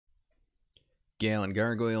Gallant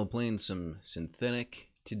Gargoyle playing some Synthetik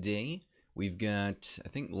today. We've got, I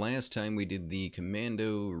think last time we did the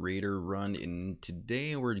Commando Raider run, and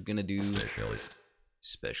today we're going to do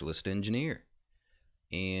Specialist Engineer.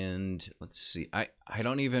 And let's see, I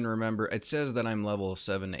don't even remember. It says that I'm level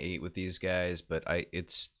 7 to 8 with these guys, but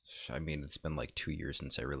it's been like 2 years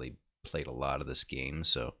since I really played a lot of this game,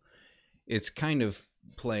 so it's kind of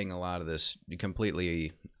playing a lot of this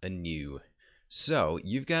completely anew. So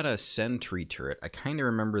you've got a sentry turret. I kind of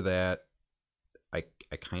remember that. I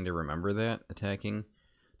kind of remember that attacking.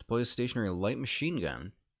 Deploy a stationary light machine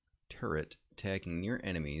gun turret attacking near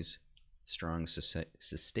enemies. Strong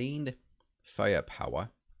sustained firepower.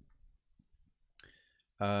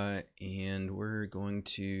 And we're going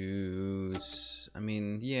to,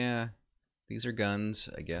 yeah, these are guns,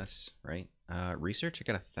 I guess, right? Research, I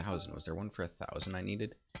got 1,000. Was there one for 1,000 I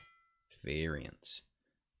needed? Variants.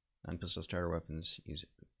 Non-pistol starter weapons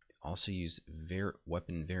also use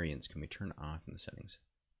weapon variants can be turned off in the settings.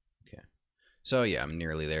 Okay. So yeah, I'm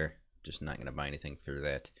nearly there. Just not gonna buy anything for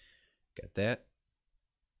that. Got that.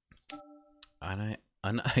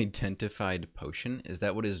 Unidentified potion. Is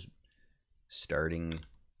that what his starting?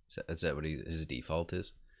 Is that what his default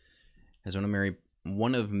is? Has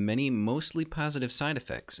one of many mostly positive side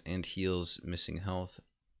effects and heals missing health.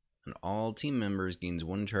 And all team members gains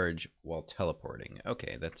 1 charge while teleporting.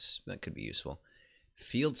 Okay, that could be useful.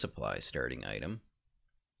 Field supply starting item.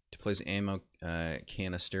 Deploys ammo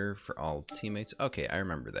canister for all teammates. Okay, I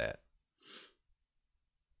remember that.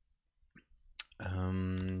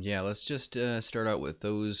 Yeah, let's just start out with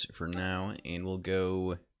those for now, and we'll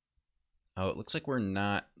go. Oh, it looks like we're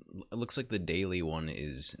not. It looks like the daily one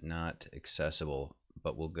is not accessible,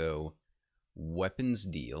 but we'll go weapons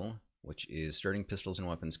deal, which is starting pistols and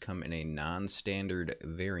weapons come in a non-standard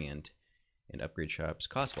variant, and upgrade shops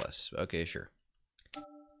cost less. Okay, sure.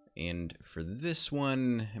 And for this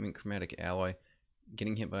one, chromatic alloy,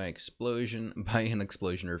 getting hit by an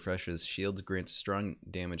explosion refreshes shields, grants strong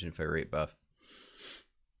damage and fire rate buff.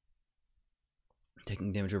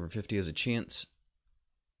 Taking damage over 50 has a chance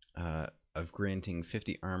of granting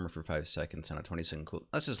 50 armor for 5 seconds on a 20-second cool.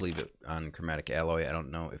 Let's just leave it on chromatic alloy. I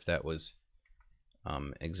don't know if that was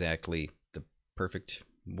exactly the perfect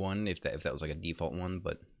one, if that was like a default one,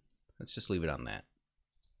 but let's just leave it on that.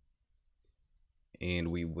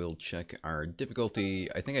 And we will check our difficulty.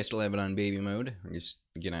 I think I still have it on baby mode. I'm just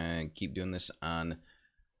gonna keep doing this on.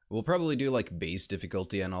 We'll probably do like base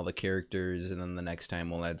difficulty on all the characters, and then the next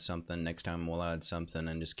time we'll add something. Next time we'll add something,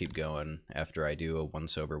 and just keep going after I do a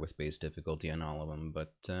once over with base difficulty on all of them.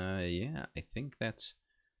 But yeah, I think that's.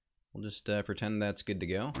 We'll just pretend that's good to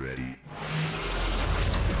go. Ready.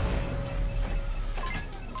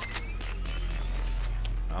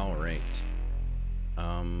 All right.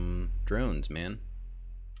 Drones, man.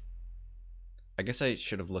 I guess I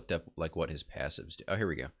should have looked up like what his passives do. Oh, here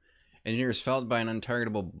we go. Engineer is followed by an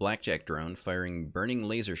untargetable blackjack drone firing burning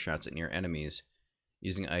laser shots at near enemies.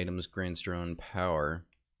 Using items grants drone power.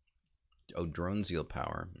 Oh, drone zeal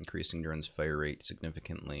power. Increasing drone's fire rate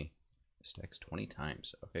significantly. Stacks 20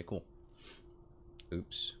 times. Okay, cool.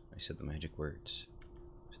 Oops, I said the magic words.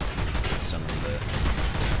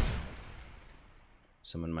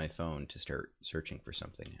 Summon my phone to start searching for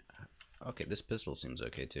something. Okay, this pistol seems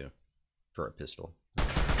okay too. For a pistol.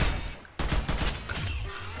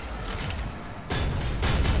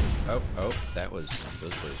 Oh, those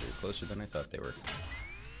birds are closer than I thought they were.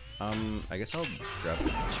 I guess I'll drop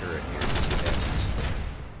the turret here and see what happens.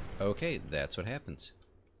 Okay, that's what happens.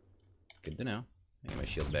 Good to know. I get my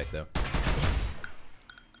shield back though.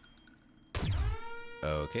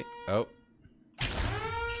 Okay. Oh.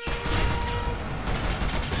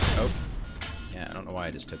 Yeah, I don't know why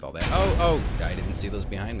I just took all that. Oh, I didn't see those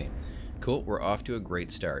behind me. Cool, we're off to a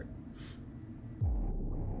great start.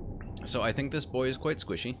 So I think this boy is quite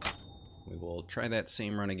squishy. We will try that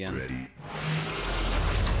same run again. Ready.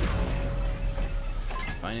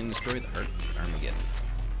 Find and destroy the heart of Armageddon.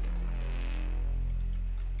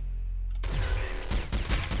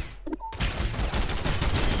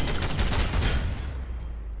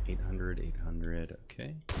 $800,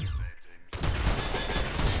 okay.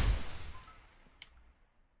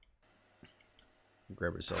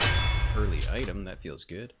 Grab yourself early item, that feels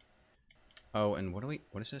good. Oh, and what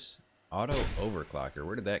is this? Auto overclocker,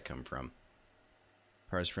 where did that come from?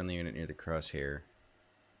 Powers friendly unit near the crosshair.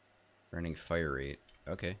 Running fire rate.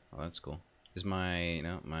 Okay, well that's cool. Is my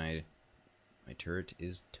turret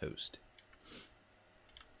is toast.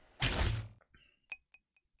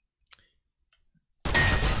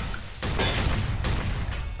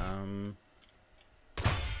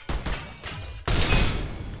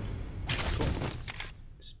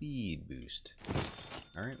 speed boost.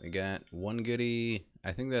 Alright, we got one goodie.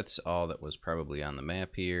 I think that's all that was probably on the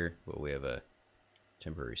map here. But we have a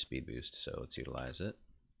temporary speed boost, so let's utilize it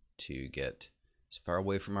to get as far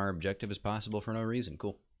away from our objective as possible for no reason.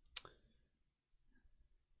 Cool.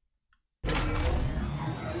 Now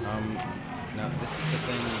this is the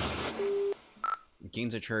thing.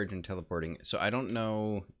 Gains a charge and teleporting. So I don't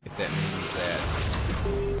know if that means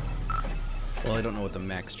that... Well, I don't know what the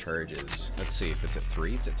max charge is. Let's see if it's at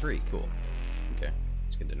 3. It's at 3. Cool. Okay.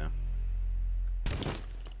 It's good to know.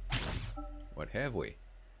 What have we?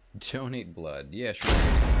 Donate blood. Yeah, sure.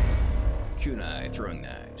 Kunai, throwing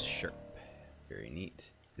knives. Sharp. Very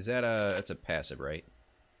neat. Is that a... That's a passive, right?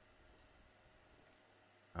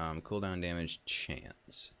 Cooldown damage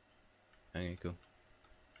chance. Okay, cool.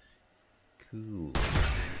 Cool.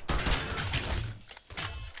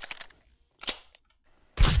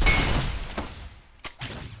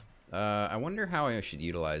 I wonder how I should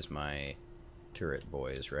utilize my turret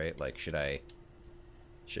boys, right? Like, should I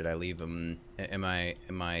leave them? Am I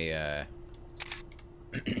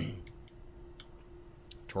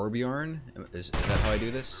Torbjorn? Is that how I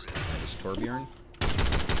do this? Is Torbjorn?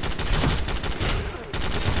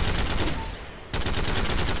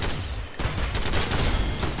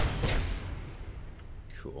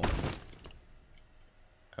 Cool.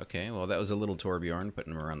 Okay, well that was a little Torbjorn,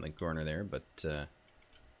 putting him around the corner there, but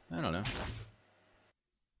I don't know.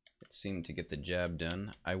 It seemed to get the job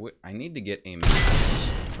done. I need to get a mouse,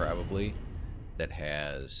 probably, that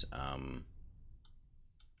has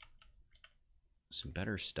some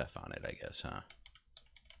better stuff on it, I guess, huh?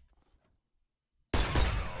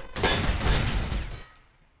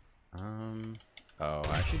 Oh,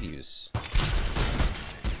 I should use my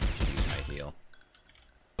heal.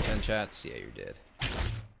 10 shots? Yeah, you're dead.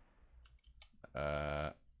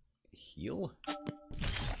 Heal?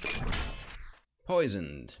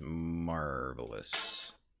 Poisoned.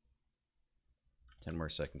 Marvelous. 10 more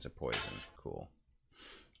seconds of poison. Cool.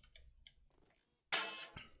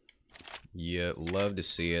 Yeah, love to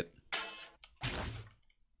see it.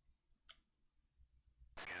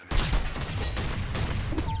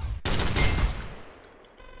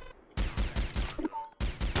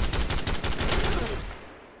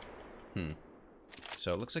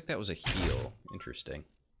 So it looks like that was a heal. Interesting.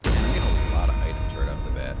 And I'm getting a lot of items right off the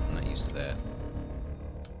bat. I'm not used to that.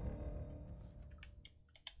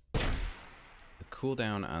 The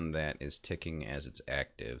cooldown on that is ticking as it's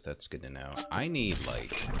active. That's good to know. I need,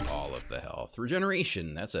 like, all of the health.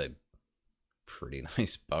 Regeneration! That's a pretty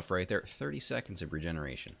nice buff right there. 30 seconds of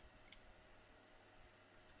regeneration.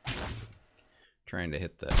 Trying to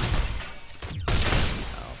hit the...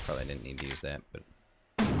 Oh, probably didn't need to use that, but...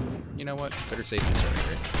 You know what? Better safe than sorry,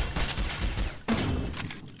 right?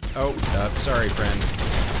 Oh, sorry, friend.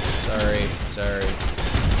 Sorry.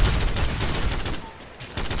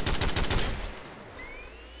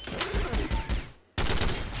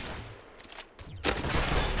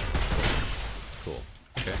 Cool.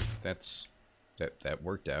 Okay, that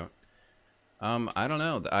worked out. I don't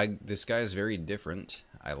know. This guy is very different.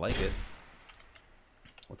 I like it.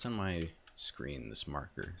 What's on my screen? This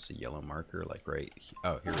marker. It's a yellow marker, like right.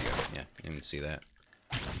 Oh, here we go. Yeah, I didn't see that.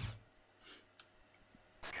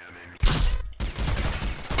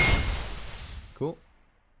 Cool.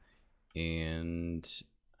 And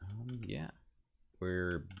yeah,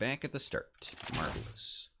 we're back at the start.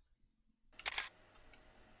 Marvelous.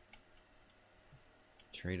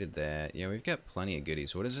 Traded that. Yeah, we've got plenty of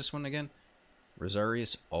goodies. What is this one again?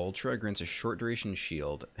 Rosarius Ultra grants a short duration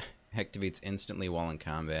shield. Activates instantly while in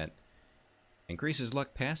combat. Increases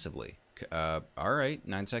luck passively. Alright,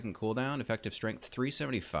 9-second cooldown. Effective strength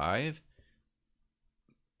 375.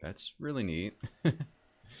 That's really neat.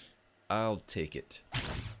 I'll take it.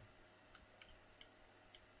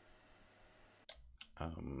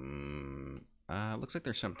 Looks like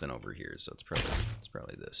there's something over here, so it's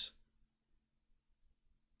probably this.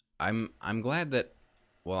 I'm glad that,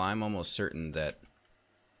 well, I'm almost certain that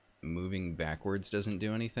moving backwards doesn't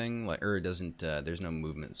do anything, like, or it doesn't, there's no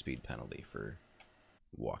movement speed penalty for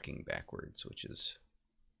walking backwards, which is,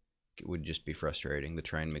 it would just be frustrating to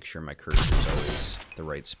try and make sure my cursor is always the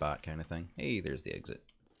right spot kind of thing. Hey, there's the exit.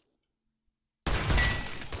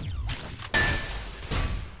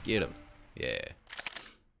 Get him. Yeah.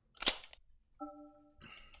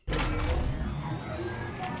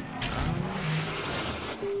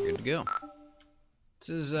 Good to go. This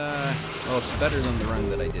is, well, it's better than the run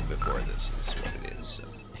that I did before this, is what it is, so.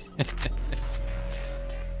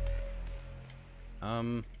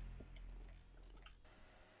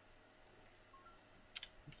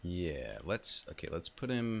 Yeah, let's put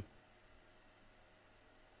him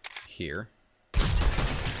here.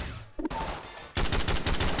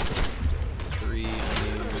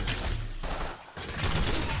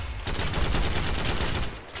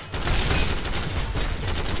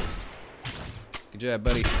 job,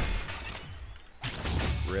 buddy.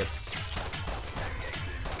 Rip.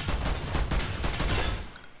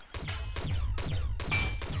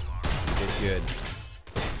 Good.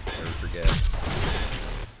 Never forget.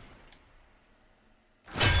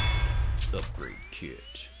 Upgrade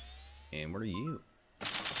kit. And what are you?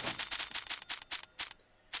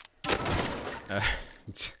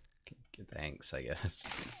 Thanks, I guess.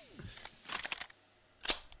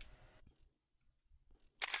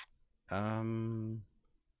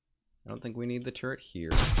 I don't think we need the turret here.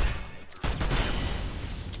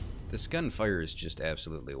 This gun fires just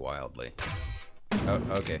absolutely wildly. Oh,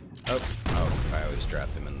 okay. Oh, I always drop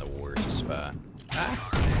him in the worst spot.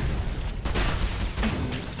 Ah!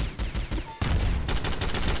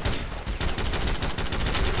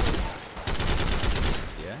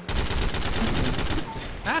 Yeah?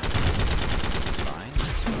 Ah! It's fine,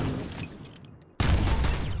 it's fine.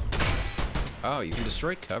 Oh, you can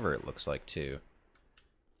destroy cover, it looks like, too.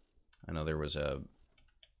 I know there was a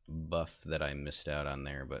buff that I missed out on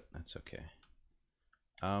there, but that's okay.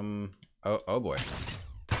 Oh boy.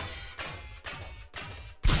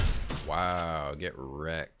 Wow, get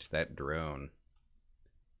wrecked. That drone.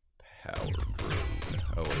 Power drone.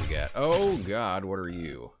 Oh, what do we got? Oh god, what are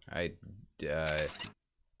you? I don't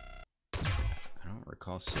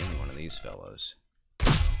recall seeing one of these fellows.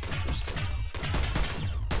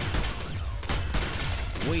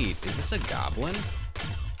 Wait, is this a goblin?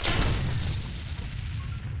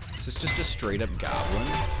 Is this just a straight up goblin?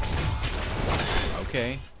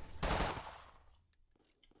 Okay.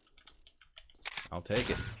 I'll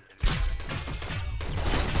take it.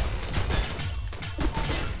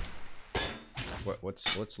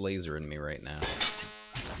 What's lasering me right now?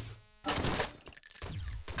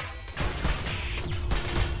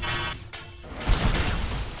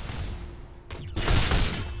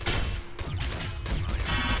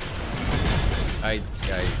 I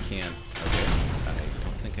can't. Okay. I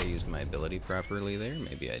don't think I used my ability properly there.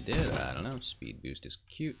 Maybe I did. I don't know. Speed boost is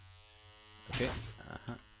cute. Okay.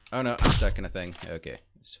 Uh-huh. Oh no, I'm stuck in a thing. Okay.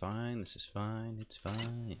 It's fine. This is fine. It's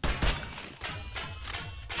fine.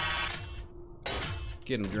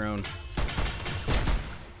 Get him, drone.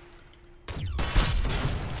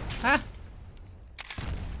 Ha!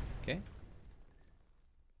 Okay.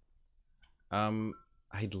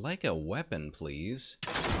 I'd like a weapon, please.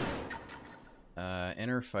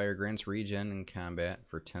 Enter fire grants regen in combat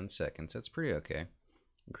for 10 seconds. That's pretty okay.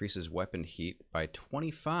 Increases weapon heat by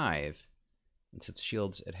 25 and sets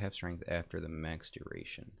shields at half strength after the max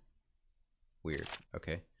duration. Weird.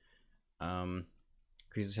 Okay.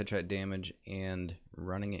 Increases headshot damage and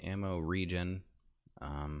running ammo regen.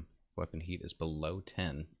 Weapon heat is below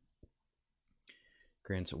 10.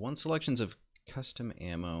 Grants 1 selections of custom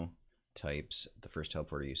ammo types the first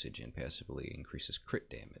teleporter usage and passively increases crit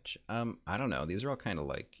damage. I don't know. These are all kind of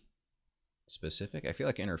like specific. I feel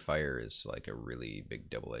like Inner Fire is like a really big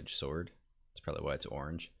double-edged sword. That's probably why it's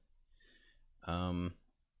orange.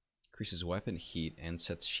 Increases weapon heat and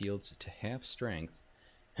sets shields to half strength.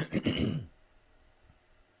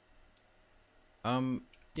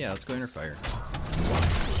 Yeah, let's go Inner Fire.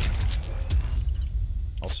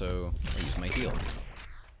 Also, I use my heal.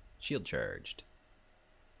 Shield charged.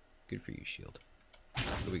 Good for you, Shield.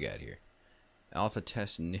 What do we got here? Alpha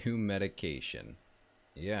test new medication.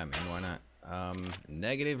 Yeah, man, why not?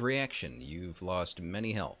 Negative reaction. You've lost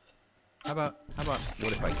many health. How about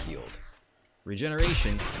what if I healed?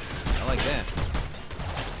 Regeneration. I like that.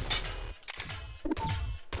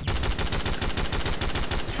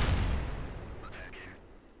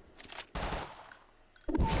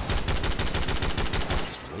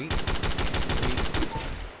 Sweet.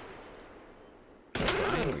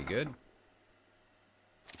 Fine, we good?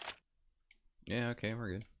 Yeah, okay, we're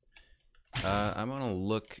good. I'm gonna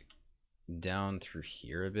look down through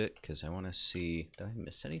here a bit because I want to see. Did I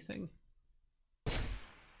miss anything?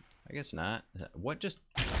 I guess not. What just?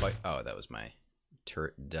 Oh, that was my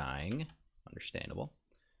turret dying. Understandable.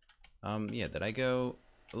 Yeah. Did I go?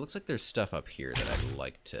 It looks like there's stuff up here that I'd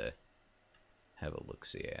like to have a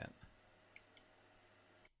look-see at,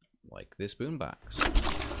 like this boombox.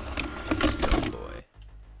 Oh boy.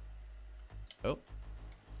 Oh.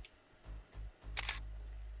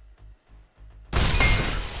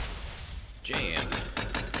 Jam.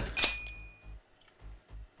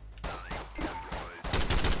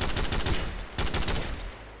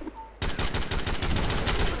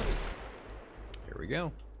 Here we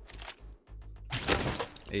go.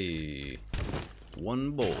 Hey,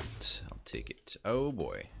 1 bolt. I'll take it. Oh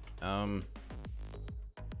boy. I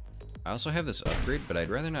also have this upgrade, but I'd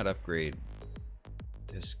rather not upgrade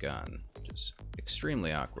this gun. Just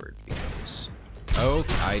extremely awkward because Oh,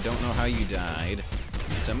 I don't know how you died.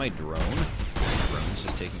 Is that my drone? My drone's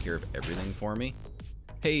just taking care of everything for me.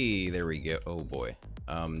 Hey, there we go. Oh boy.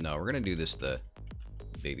 No, we're gonna do this the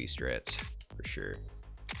baby strats for sure.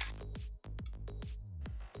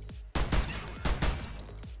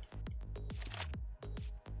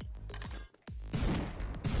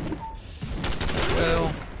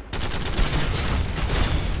 Well,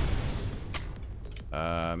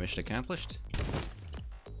 mission accomplished.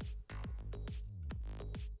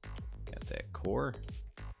 Got that core.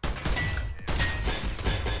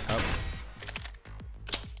 Up.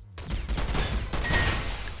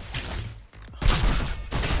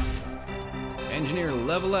 Engineer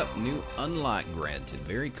level up, new unlock granted.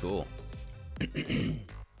 Very cool. Do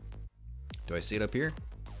I see it up here?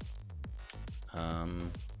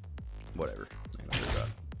 Whatever. I don't worry about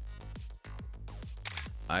it.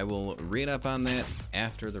 I will read up on that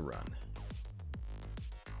after the run.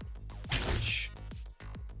 Which,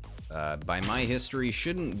 by my history,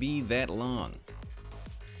 shouldn't be that long.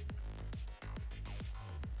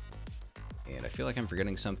 And I feel like I'm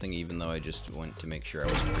forgetting something, even though I just went to make sure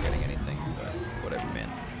I wasn't forgetting anything, but whatever, man.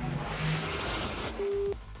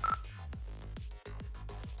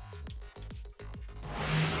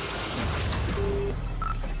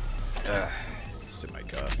 Sip my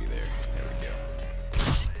coffee there. There we go.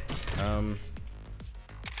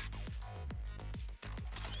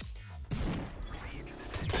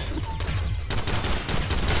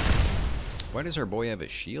 Why does our boy have a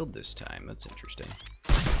shield this time? That's interesting.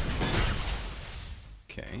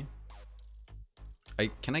 Okay.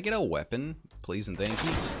 Can I get a weapon, please and thank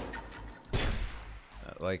yous?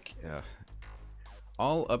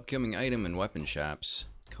 All upcoming item and weapon shops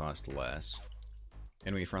cost less.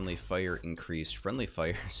 Enemy friendly fire increased. Friendly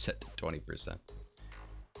fire set to 20%.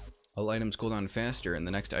 All items cool down faster, and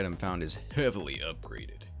the next item found is heavily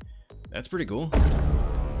upgraded. That's pretty cool.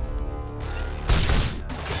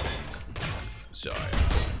 Sorry.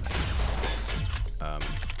 Wow.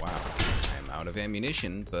 I'm out of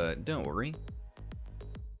ammunition, but don't worry.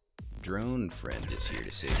 Drone friend is here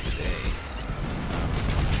to save the day.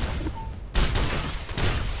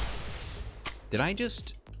 Did I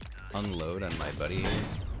just unload on my buddy here?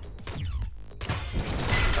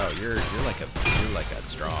 Oh, you're like a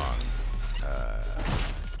strong.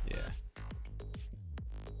 Yeah.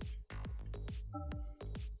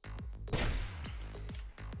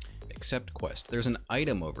 Accept quest. There's an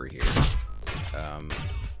item over here.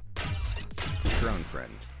 Drone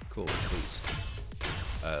friend. Cool, please.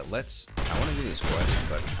 I want to do this quest,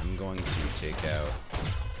 but I'm going to take out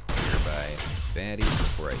nearby baddie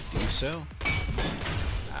before I do so.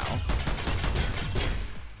 Ow.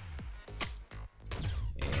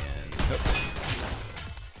 And hook.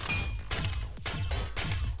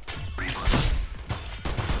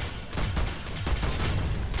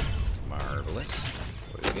 Marvelous.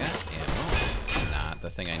 What do we got? Ammo. Not the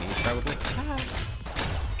thing I need, probably.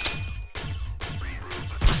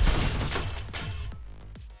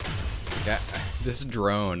 God, this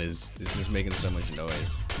drone is just making so much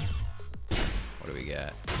noise. What do we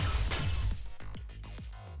got?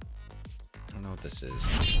 I don't know what this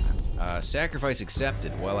is. Sacrifice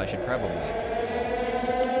accepted. Well, I should probably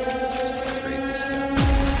just upgrade this gun.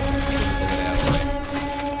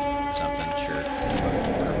 Something, sure.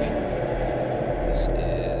 What are we? This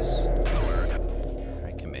is our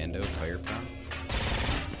commando firepower.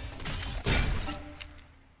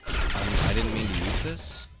 I didn't mean to use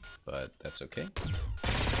this, but that's okay.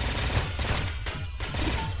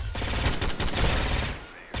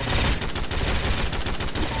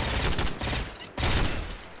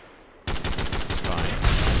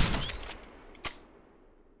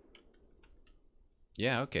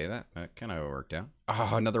 Yeah, okay, that kind of worked out.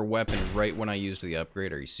 Oh, another weapon right when I used the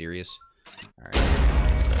upgrade. Are you serious? Alright.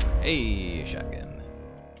 Hey, shotgun.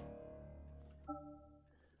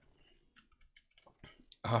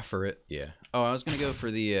 Offer it. Yeah. Oh, I was going to go for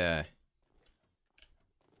the, I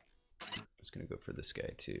was going to go for this guy,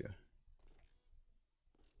 too.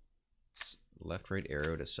 Left, right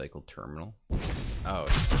arrow to cycle terminal. Oh,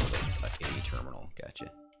 it's a terminal.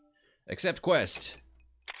 Gotcha. Accept quest.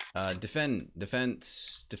 Defending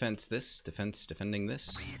this, I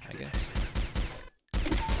guess.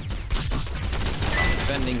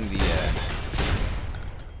 Defending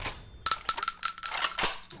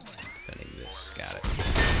this, got it.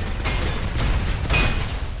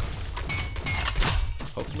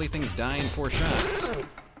 Hopefully things die in 4 shots.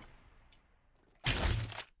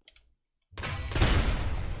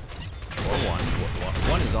 Or 1.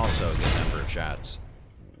 1 is also a good number of shots.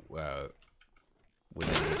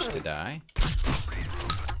 Within which to die.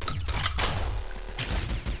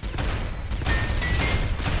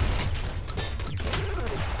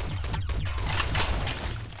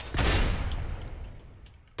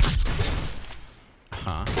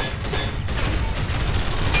 Uh-huh.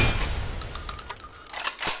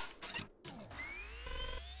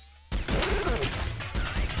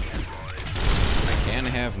 I can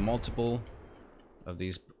have multiple of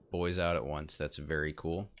these boys out at once. That's very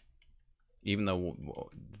cool. Even though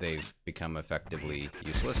they've become effectively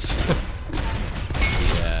useless.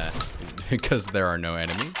 Yeah, because there are no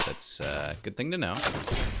enemies. That's a good thing to know.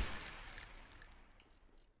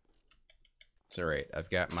 It's alright. I've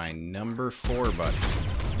got my number 4 button.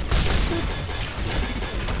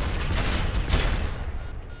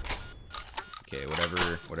 Okay,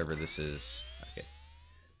 whatever this is. Okay.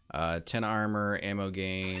 10 armor, ammo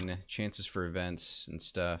gain, chances for events and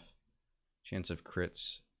stuff. Chance of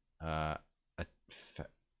crits.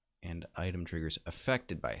 And item triggers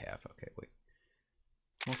affected by half. Okay, wait.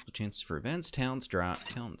 Multiple chances for events, talents,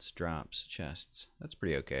 drops, chests. That's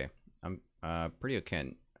pretty okay. I'm pretty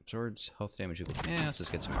okay. Absorbs health damage equal. Yeah, let's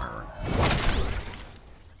just get some armor.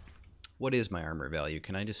 What is my armor value?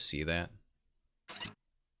 Can I just see that?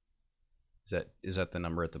 Is that the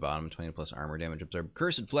number at the bottom? 20 plus armor damage absorbed.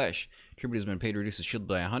 Cursed flesh. Tribute has been paid to reduce the shield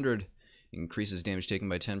by 100. Increases damage taken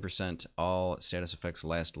by 10%. All status effects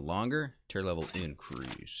last longer. Tear level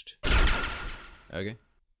increased. Okay.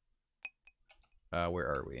 Where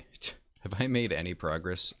are we? Have I made any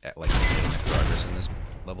progress at progress in this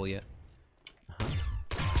level yet?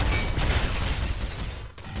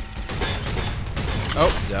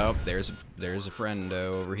 Oh, there's a friend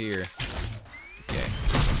over here. Okay.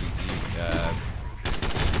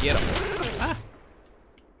 Get him. Ah!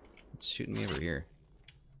 It's shooting me over here.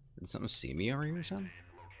 Did something see me over here or something?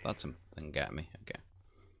 Thought something got me. Okay.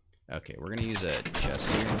 Okay, we're gonna use a chest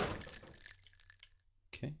here.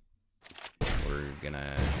 Okay. We're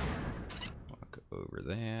gonna walk over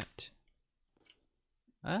that.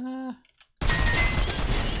 Ah.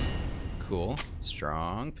 Cool.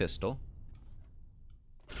 Strong pistol.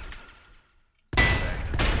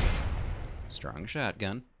 Strong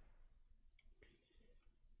shotgun.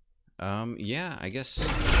 Yeah, I guess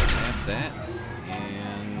have that.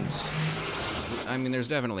 And I mean, there's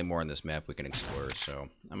definitely more on this map we can explore, so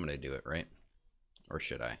I'm gonna do it, right? Or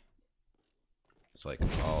should I? It's like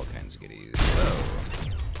all kinds of goodies. Oh.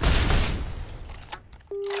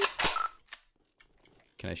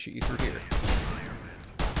 Can I shoot you through here?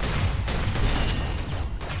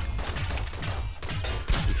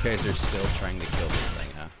 You guys are still trying to kill this thing,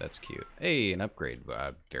 huh? That's cute. Hey, an upgrade.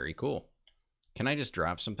 Very cool. Can I just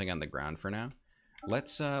drop something on the ground for now?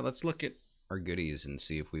 Let's look at our goodies and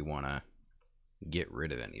see if we want to get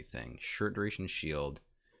rid of anything. Short duration shield.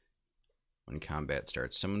 When combat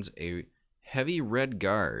starts, summons a heavy red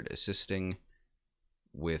guard assisting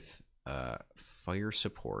with fire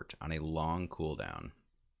support on a long cooldown.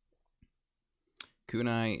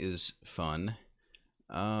 Kunai is fun.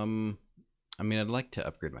 I mean, I'd like to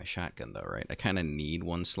upgrade my shotgun though, right? I kind of need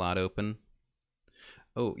one slot open.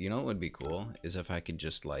 Oh, you know what would be cool is if I could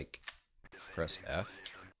just like press F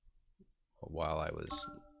while I was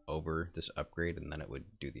over this upgrade, and then it would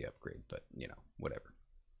do the upgrade, but you know, whatever.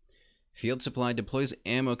 Field supply deploys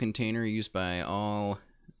ammo container used by all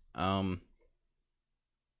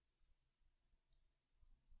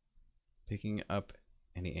picking up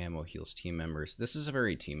any ammo heals team members. This is a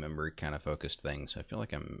very team member kind of focused thing, so I feel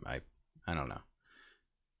like I don't know.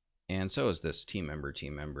 And so is this team member.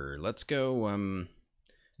 Let's go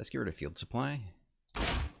let's get rid of field supply.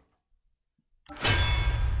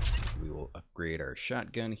 We will upgrade our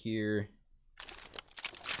shotgun here.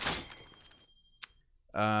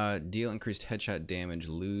 Deal increased headshot damage,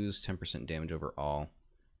 lose 10% damage overall.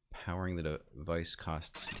 Powering the device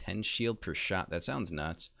costs 10 shield per shot. That sounds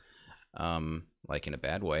nuts. Like in a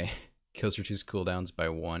bad way. Kills reduce cooldowns by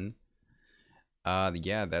 1.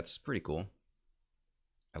 Yeah, that's pretty cool.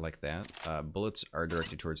 I like that. Bullets are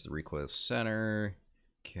directed towards the recoil center.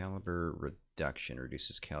 Caliber reduction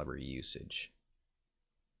reduces caliber usage.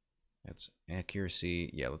 That's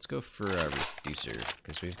accuracy. Yeah, let's go for a reducer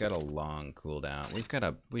because we've got a long cooldown. We've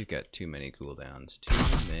got too many cooldowns. Too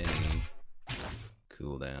many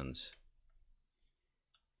cooldowns.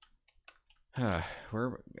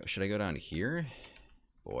 Where should I go down here?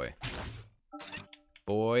 Boy,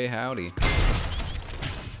 howdy.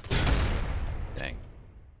 Dang.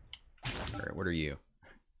 All right, what are you?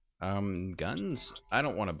 Guns? I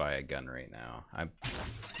don't want to buy a gun right now. I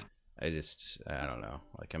don't know.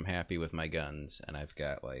 Like, I'm happy with my guns, and I've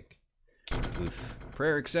got, like, oof.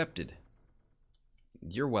 Prayer accepted.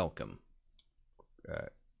 You're welcome.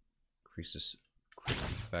 Increases crit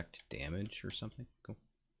effect damage or something. Cool.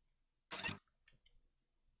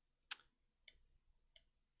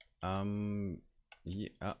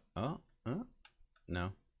 Yeah,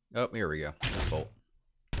 no. Oh, here we go. Bolt.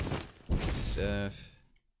 stuff.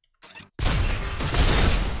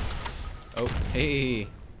 Oh, hey!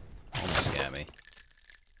 Almost got me.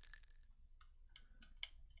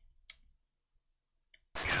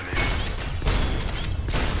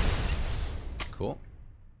 Cool.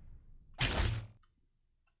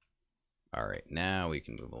 Alright, now we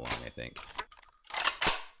can move along, I think.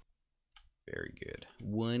 Very good.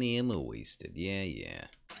 1 ammo wasted. Yeah, yeah.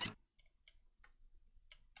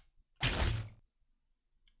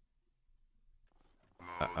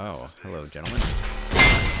 Oh, hello, gentlemen.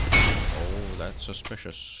 Oh, that's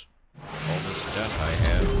suspicious. All this death I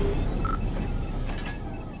have.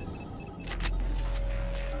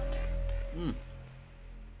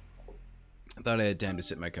 I thought I had time to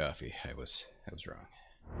sip my coffee. I was wrong.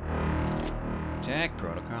 Attack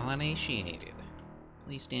protocol initiated.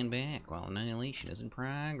 Please stand back while annihilation is in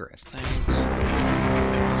progress. Thanks.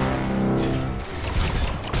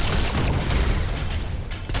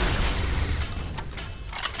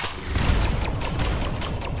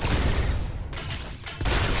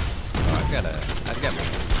 I've got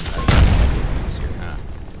things here, huh?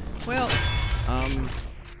 Well,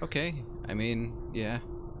 okay. I mean, yeah.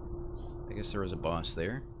 I guess there was a boss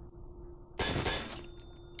there.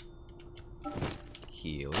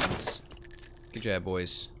 Heals. Good job,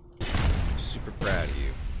 boys. Super proud of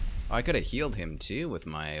you. Oh, I could have healed him too with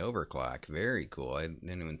my overclock. Very cool. I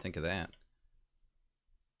didn't even think of that.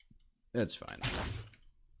 That's fine.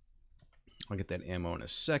 I'll get that ammo in a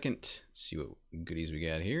second. Let's see what goodies we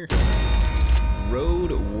got here.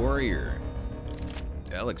 Road Warrior.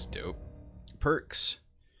 That looks dope. Perks.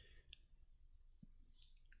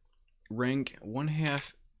 Rank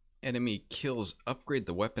 1/2 enemy kills. Upgrade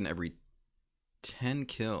the weapon every 10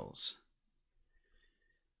 kills.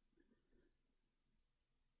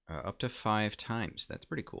 Up to 5 times. That's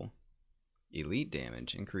pretty cool. Elite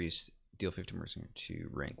damage. Increased. Deal 50% to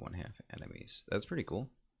rank 1/2 enemies. That's pretty cool.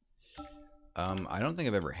 I don't think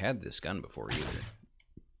I've ever had this gun before either.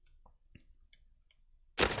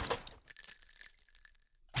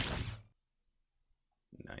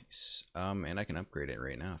 Nice. And I can upgrade it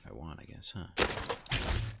right now if I want, I guess, huh?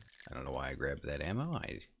 I don't know why I grabbed that ammo.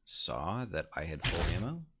 I saw that I had full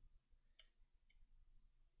ammo.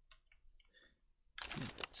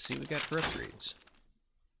 Let's see what we got for upgrades.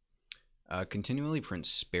 Continually print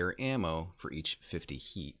spare ammo for each 50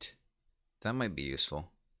 heat. That might be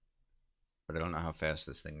useful. But I don't know how fast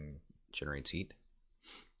this thing generates heat.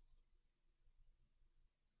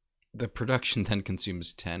 The production then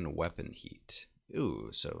consumes 10 weapon heat.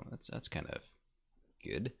 Ooh, so that's kind of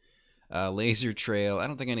good. Laser trail. I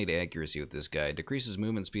don't think I need accuracy with this guy. Decreases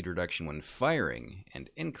movement speed reduction when firing and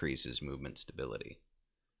increases movement stability.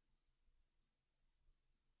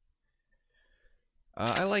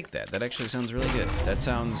 I like that. That actually sounds really good. That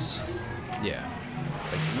sounds, yeah,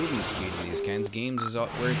 like movement speed in these kinds of games is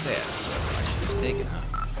where it's at. So I should just take it, huh?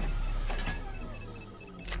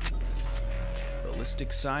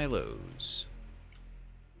 Ballistic silos.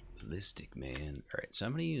 Ballistic, man. Alright, so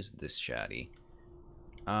I'm gonna use this shotty.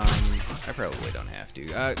 I probably don't have to.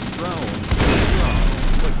 Drone.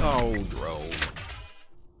 What? Oh, drone.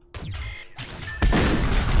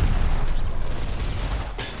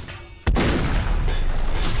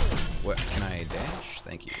 What? Can I dash?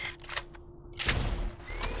 Thank you.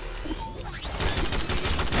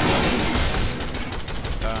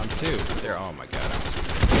 Two. There. Oh my god.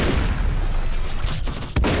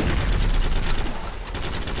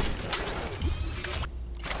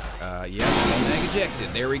 Yeah, one mag ejected.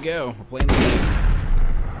 There we go. We're playing the game.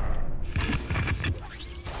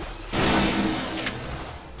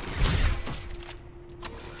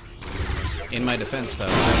 In my defense, though,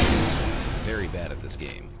 I'm very bad at this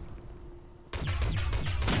game.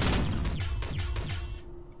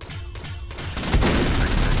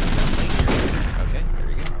 Okay, there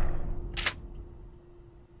we go.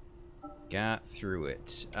 Got through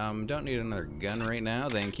it. Don't need another gun right now,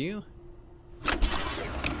 thank you.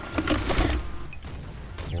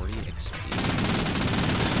 40 XP.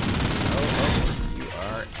 Oh, you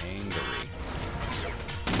are angry.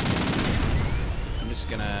 I'm just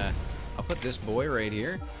gonna... I'll put this boy right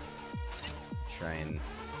here. Try and...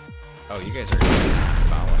 Oh, you guys are not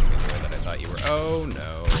following me the way that I thought you were. Oh,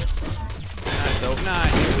 no. Not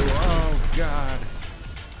you. Oh, God.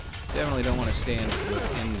 Definitely don't want to stand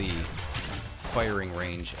within the firing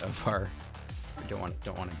range of our... Don't want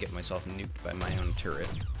to get myself nuked by my own turret.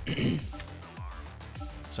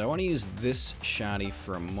 So I want to use this shotty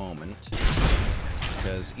for a moment,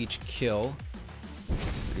 because each kill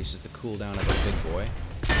reduces the cooldown of a big boy.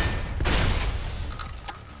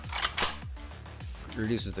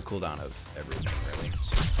 Reduces the cooldown of everything, really.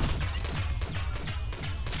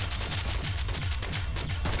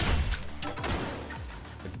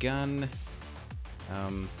 gun.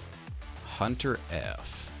 Hunter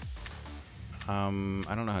F. I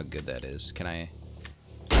don't know how good that is. Can I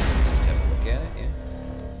let's just have a look at it? Yeah.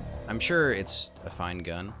 I'm sure it's a fine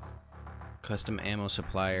gun. Custom ammo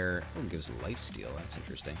supplier. Oh, it gives lifesteal. That's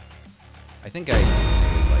interesting. I think I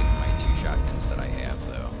really like my 2 shotguns that I have,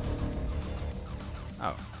 though.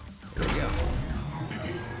 Oh, here we go.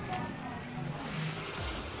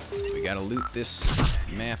 We gotta loot this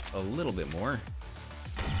map a little bit more.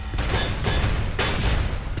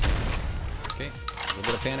 Okay, a little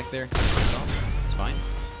bit of panic there. That's all. It's fine.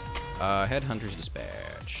 Headhunters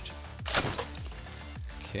dispatched.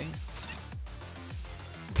 Okay.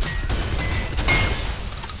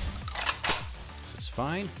 This is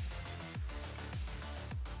fine.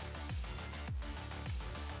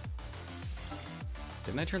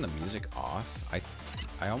 Didn't I turn the music off?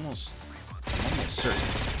 I'm almost certain.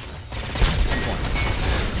 At some point.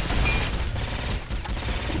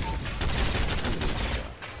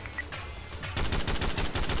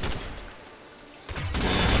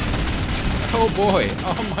 Oh boy!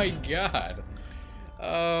 Oh my god!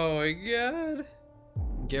 Oh my god!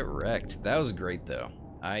 Get wrecked. That was great though.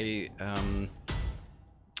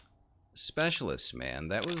 Specialist, man.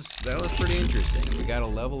 That was pretty interesting. We got a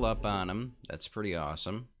level up on him. That's pretty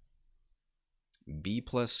awesome. B+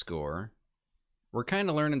 score. We're kind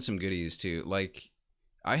of learning some goodies too. Like,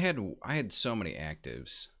 I had so many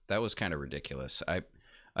actives. That was kind of ridiculous. I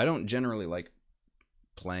don't generally like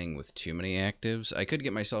playing with too many actives. I could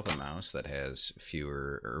get myself a mouse that has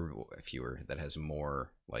that has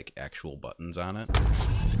more like actual buttons on it.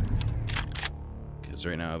 Because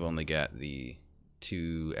right now I've only got the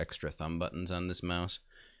 2 extra thumb buttons on this mouse.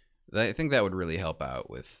 I think that would really help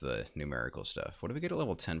out with the numerical stuff. What if we get a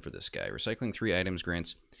level 10 for this guy? Recycling 3 items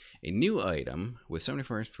grants a new item with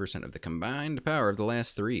 74% of the combined power of the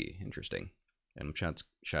last 3. Interesting. Item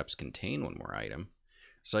shops contain 1 more item.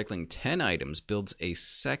 Recycling 10 items builds a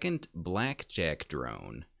second blackjack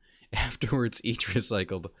drone. Afterwards, each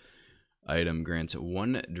recycled item grants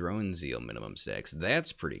 1 drone zeal minimum stacks.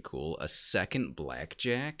 That's pretty cool. A second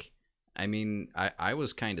blackjack? I mean, I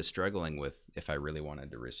was kind of struggling with if I really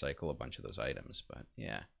wanted to recycle a bunch of those items, but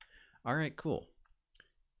yeah. All right, cool.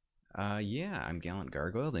 Yeah, I'm Gallant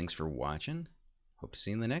Gargoyle. Thanks for watching. Hope to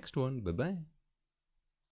see you in the next one. Bye-bye.